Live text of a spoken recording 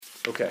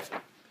Okay,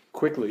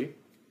 quickly,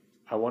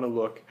 I want to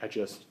look at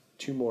just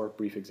two more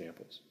brief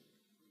examples.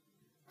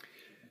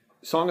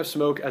 Song of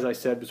Smoke, as I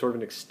said, was sort of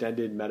an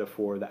extended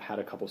metaphor that had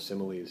a couple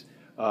similes.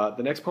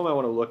 The next poem I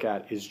want to look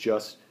at is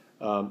just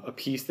a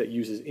piece that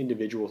uses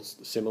individual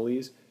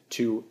similes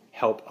to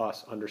help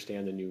us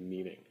understand the new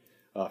meaning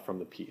from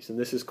the piece. And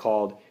this is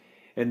called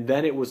 "And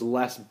Then It Was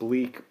Less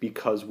Bleak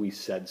Because We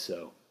Said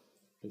So."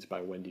 It's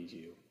by Wendy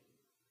Yu.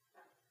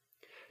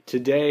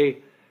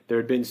 Today, there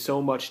had been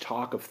so much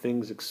talk of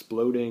things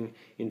exploding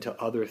into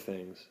other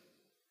things,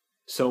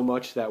 so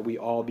much that we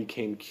all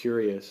became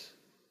curious,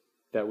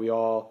 that we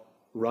all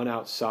run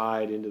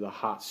outside into the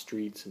hot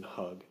streets and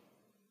hug.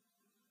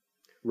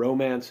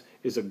 Romance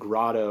is a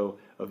grotto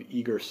of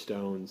eager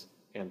stones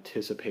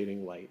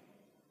anticipating light,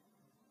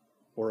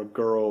 or a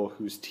girl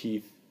whose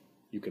teeth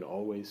you can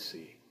always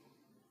see.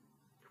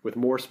 With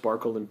more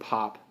sparkle and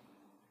pop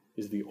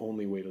is the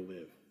only way to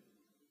live.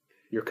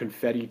 Your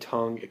confetti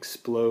tongue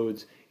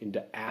explodes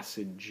into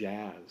acid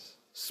jazz.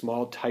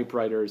 Small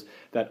typewriters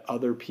that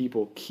other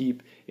people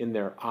keep in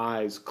their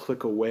eyes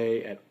click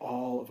away at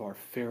all of our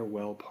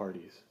farewell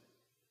parties.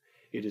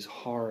 It is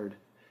hard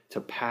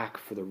to pack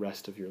for the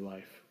rest of your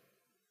life.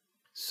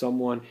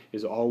 Someone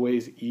is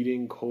always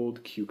eating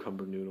cold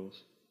cucumber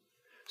noodles.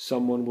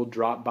 Someone will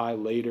drop by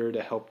later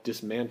to help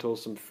dismantle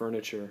some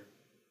furniture.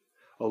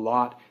 A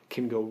lot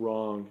can go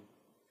wrong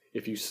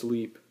if you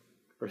sleep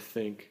or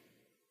think,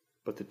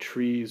 but the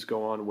trees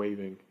go on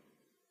waving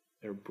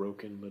their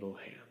broken little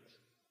hands.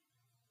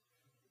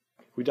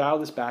 If we dial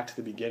this back to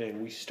the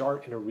beginning, we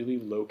start in a really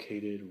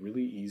located,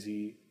 really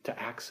easy to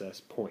access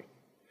point.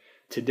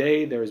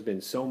 Today, there has been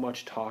so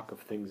much talk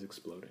of things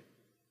exploding.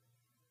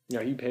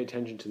 Now, you pay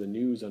attention to the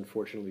news,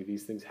 unfortunately,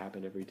 these things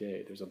happen every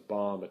day. There's a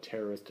bomb, a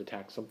terrorist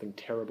attack, something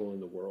terrible in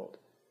the world.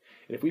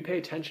 And if we pay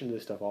attention to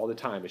this stuff all the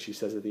time, as she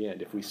says at the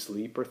end, if we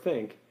sleep or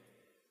think,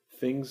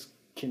 things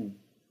can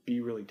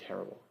be really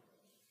terrible.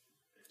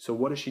 So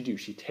what does she do?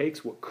 She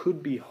takes what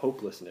could be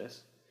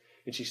hopelessness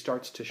and she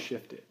starts to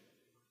shift it.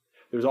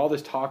 There's all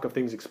this talk of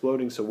things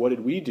exploding, so what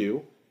did we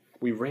do?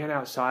 We ran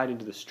outside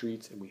into the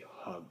streets and we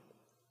hugged.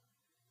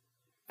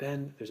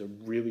 Then there's a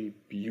really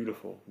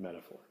beautiful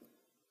metaphor.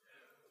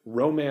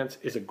 Romance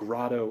is a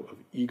grotto of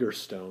eager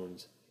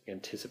stones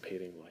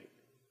anticipating light.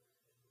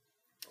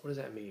 What does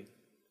that mean?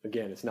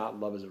 Again, it's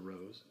not love as a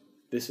rose.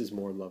 This is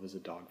more love as a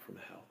dog from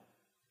hell.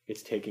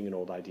 It's taking an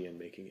old idea and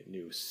making it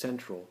new,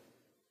 central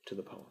to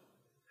the poem.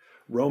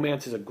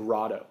 Romance is a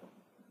grotto.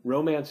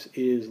 Romance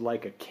is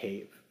like a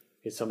cave.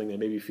 It's something that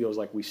maybe feels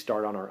like we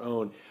start on our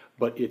own,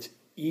 but it's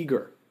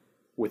eager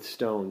with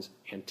stones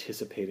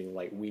anticipating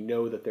light. We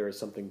know that there is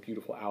something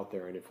beautiful out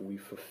there, and if we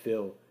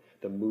fulfill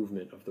the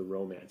movement of the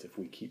romance, if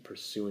we keep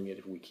pursuing it,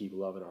 if we keep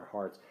love in our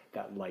hearts,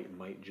 that light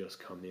might just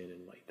come in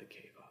and light the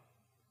cave up.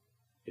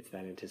 It's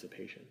that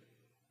anticipation.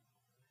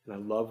 And I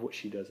love what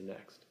she does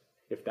next.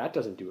 If that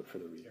doesn't do it for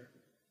the reader,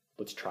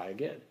 let's try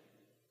again.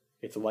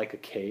 It's like a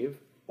cave,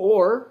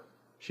 or,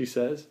 she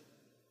says,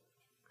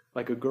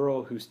 like a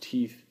girl whose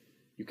teeth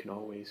you can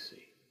always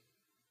see.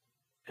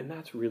 And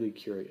that's really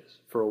curious.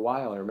 For a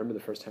while, I remember the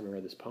first time I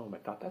read this poem, I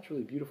thought, that's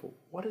really beautiful.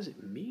 What does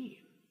it mean?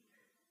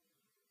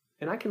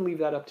 And I can leave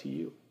that up to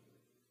you.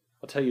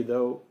 I'll tell you,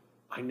 though,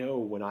 I know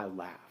when I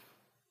laugh,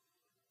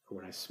 or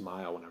when I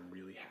smile, when I'm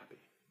really happy.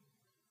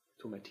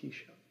 It's when my teeth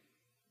show.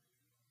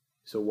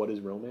 So what is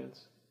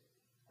romance?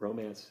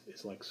 Romance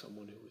is like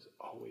someone who is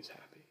always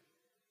happy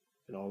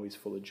and always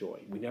full of joy.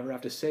 We never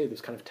have to say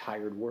those kind of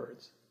tired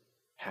words.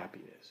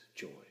 Happiness,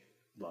 joy,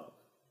 love.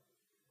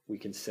 We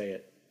can say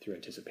it through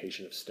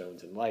anticipation of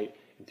stones and light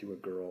and through a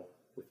girl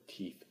with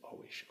teeth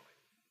always showing.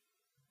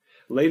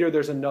 Later,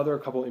 there's another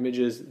couple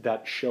images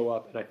that show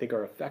up and I think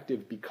are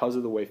effective because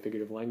of the way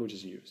figurative language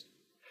is used.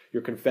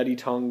 Your confetti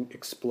tongue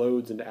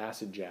explodes into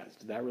acid jazz.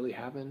 Did that really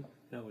happen?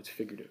 No, it's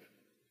figurative.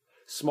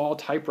 Small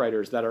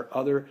typewriters that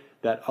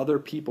other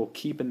people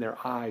keep in their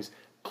eyes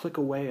click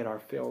away at our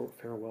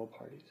farewell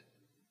parties.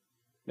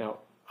 Now,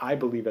 I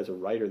believe as a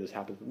writer this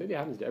happens, but maybe it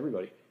happens to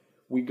everybody.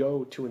 We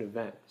go to an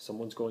event,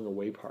 someone's going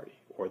away party,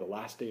 or the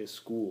last day of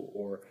school,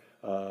 or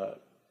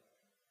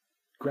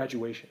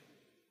graduation.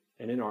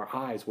 And in our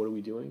eyes, what are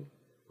we doing?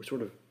 We're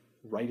sort of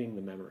writing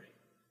the memory.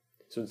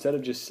 So instead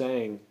of just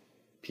saying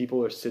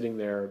people are sitting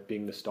there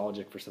being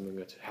nostalgic for something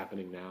that's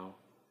happening now,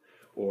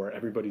 or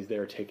everybody's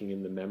there taking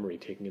in the memory,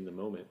 taking in the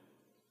moment,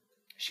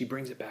 she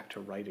brings it back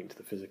to writing, to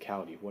the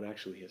physicality of what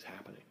actually is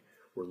happening.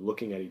 We're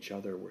looking at each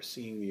other, we're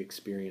seeing the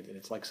experience, and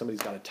it's like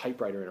somebody's got a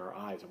typewriter in our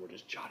eyes and we're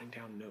just jotting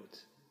down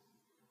notes.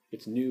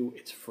 It's new,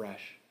 it's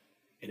fresh,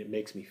 and it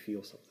makes me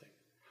feel something.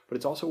 But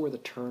it's also where the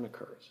turn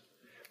occurs.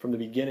 From the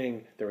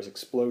beginning, there was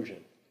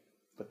explosion,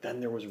 but then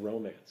there was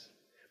romance.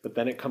 But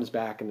then it comes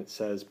back and it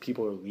says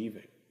people are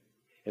leaving.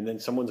 And then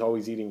someone's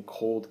always eating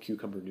cold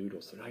cucumber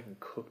noodles. They're not even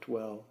cooked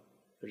well.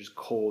 They're just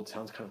cold,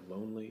 sounds kind of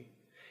lonely.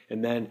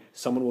 And then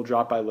someone will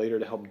drop by later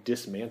to help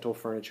dismantle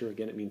furniture.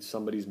 Again, it means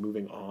somebody's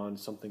moving on,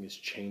 something is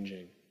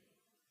changing.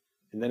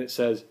 And then it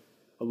says,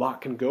 a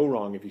lot can go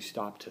wrong if you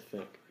stop to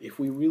think. If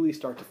we really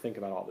start to think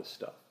about all this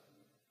stuff,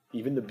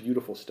 even the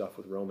beautiful stuff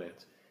with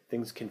romance,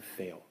 Things can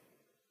fail.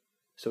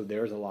 So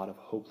there's a lot of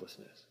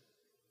hopelessness.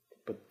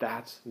 But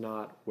that's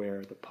not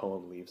where the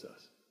poem leaves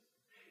us.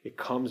 It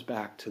comes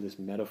back to this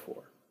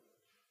metaphor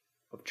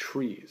of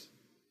trees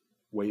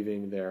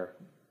waving their,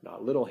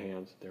 not little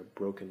hands, their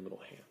broken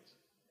little hands.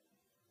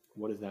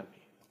 What does that mean?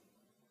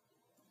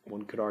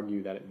 One could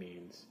argue that it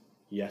means,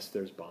 yes,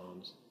 there's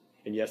bombs,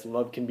 and yes,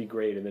 love can be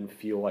great and then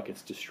feel like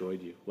it's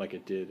destroyed you, like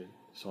it did in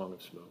Song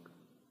of Smoke.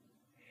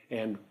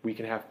 And we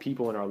can have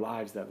people in our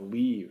lives that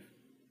leave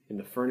in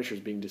the furnitures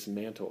being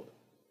dismantled.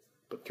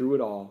 But through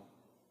it all,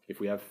 if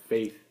we have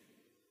faith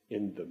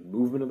in the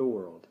movement of the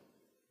world,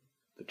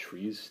 the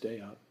trees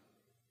stay up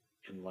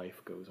and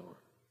life goes on.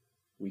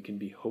 We can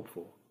be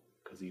hopeful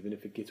because even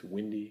if it gets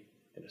windy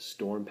and a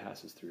storm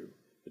passes through,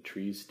 the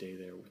trees stay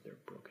there with their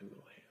broken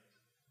little hands.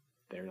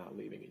 They're not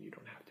leaving and you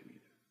don't have to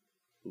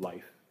either.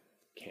 Life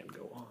can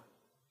go on.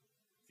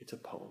 It's a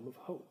poem of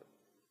hope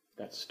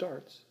that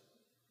starts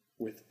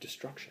with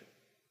destruction.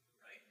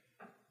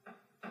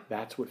 Right?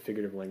 That's what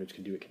figurative language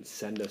can do. It can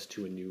send us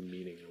to a new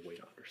meaning and a way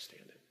to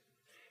understand it.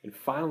 And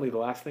finally, the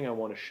last thing I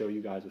want to show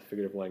you guys with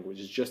figurative language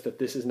is just that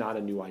this is not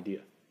a new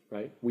idea.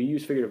 Right? We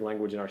use figurative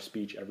language in our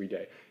speech every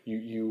day.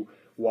 You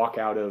walk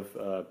out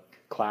of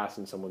class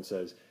and someone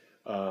says,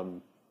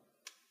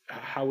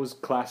 how was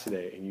class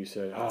today? And you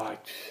say, oh, I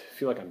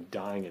feel like I'm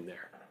dying in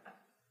there.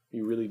 Are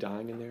you really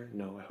dying in there?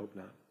 No, I hope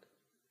not.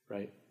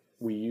 Right?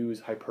 We use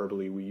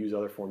hyperbole. We use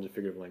other forms of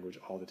figurative language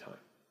all the time.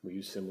 We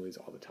use similes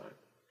all the time.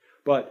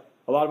 But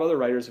a lot of other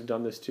writers have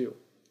done this too.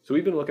 So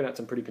we've been looking at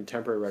some pretty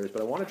contemporary writers,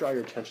 but I want to draw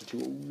your attention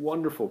to a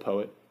wonderful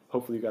poet,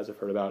 hopefully you guys have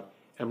heard about,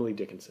 Emily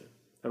Dickinson.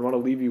 I want to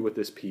leave you with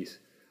this piece.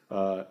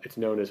 It's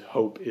known as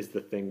Hope is the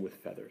Thing with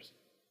Feathers.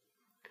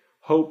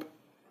 Hope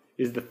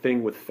is the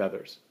thing with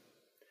feathers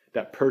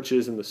that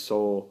perches in the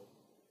soul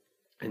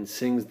and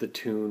sings the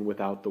tune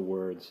without the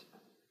words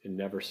and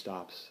never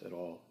stops at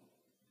all.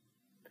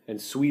 And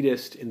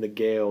sweetest in the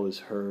gale is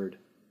heard,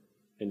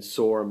 and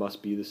sore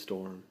must be the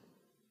storm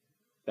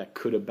that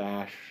could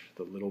abash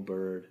the little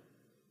bird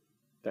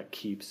that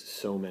keeps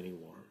so many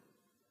warm.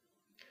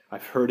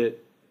 I've heard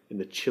it in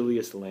the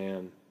chilliest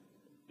land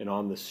and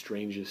on the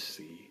strangest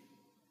sea,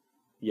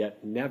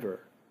 yet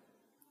never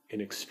in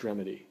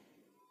extremity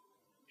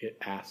it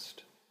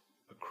asked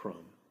a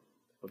crumb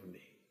of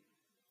me.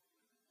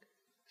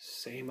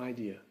 Same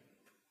idea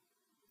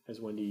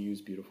as when you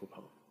use beautiful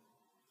poem.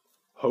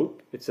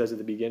 Hope, it says at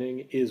the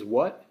beginning, is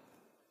what?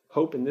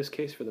 Hope, in this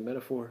case for the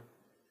metaphor,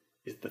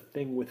 is the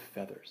thing with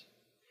feathers.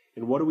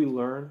 And what do we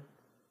learn?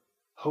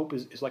 Hope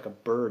is like a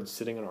bird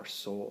sitting in our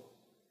soul.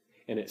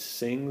 And it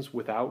sings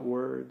without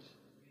words,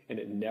 and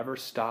it never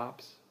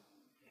stops.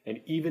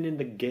 And even in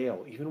the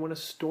gale, even when a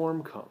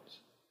storm comes,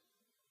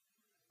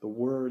 the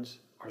words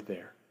are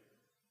there.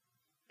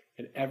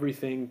 And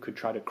everything could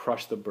try to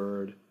crush the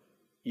bird,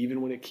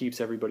 even when it keeps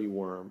everybody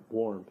warm.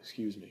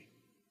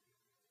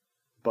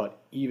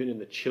 But even in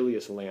the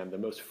chilliest land, the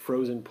most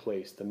frozen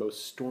place, the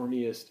most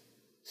stormiest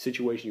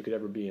situation you could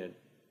ever be in,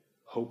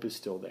 hope is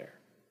still there.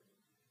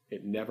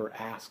 It never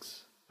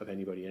asks of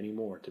anybody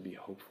anymore to be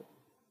hopeful.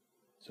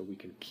 So we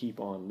can keep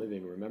on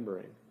living,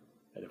 remembering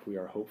that if we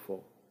are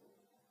hopeful,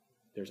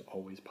 there's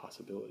always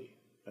possibility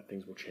that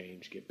things will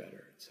change, get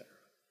better, etc.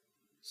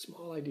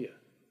 Small idea.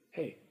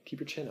 Hey,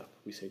 keep your chin up,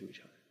 we say to each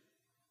other.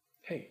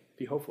 Hey,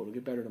 be hopeful, it'll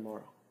get better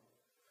tomorrow.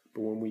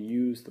 But when we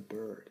use the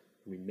bird,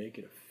 and we make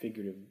it a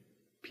figurative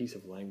piece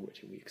of language,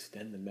 and we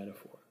extend the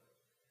metaphor,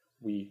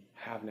 we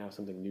have now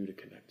something new to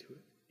connect to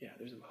it. Yeah,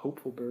 there's a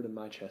hopeful bird in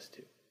my chest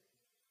too.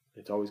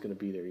 It's always going to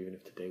be there, even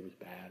if today was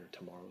bad or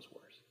tomorrow's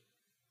worse.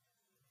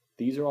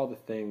 These are all the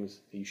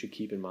things that you should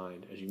keep in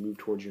mind as you move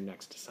towards your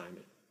next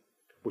assignment,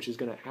 which is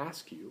going to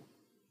ask you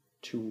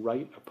to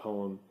write a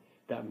poem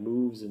that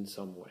moves in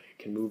some way.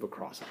 It can move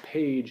across a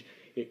page,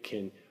 it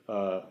can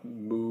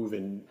move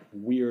in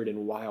weird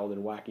and wild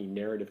and wacky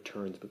narrative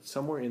turns, but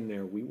somewhere in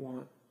there we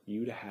want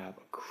you to have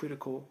a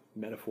critical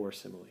metaphor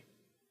simile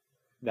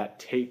that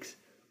takes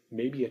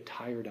maybe a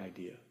tired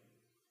idea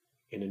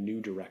in a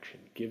new direction,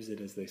 gives it,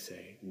 as they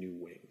say, new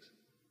wings,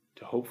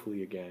 to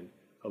hopefully, again,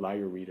 allow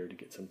your reader to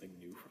get something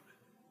new from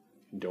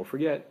it. And don't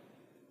forget,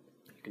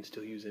 you can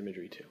still use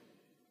imagery too.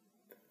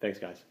 Thanks,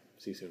 guys.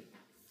 See you soon.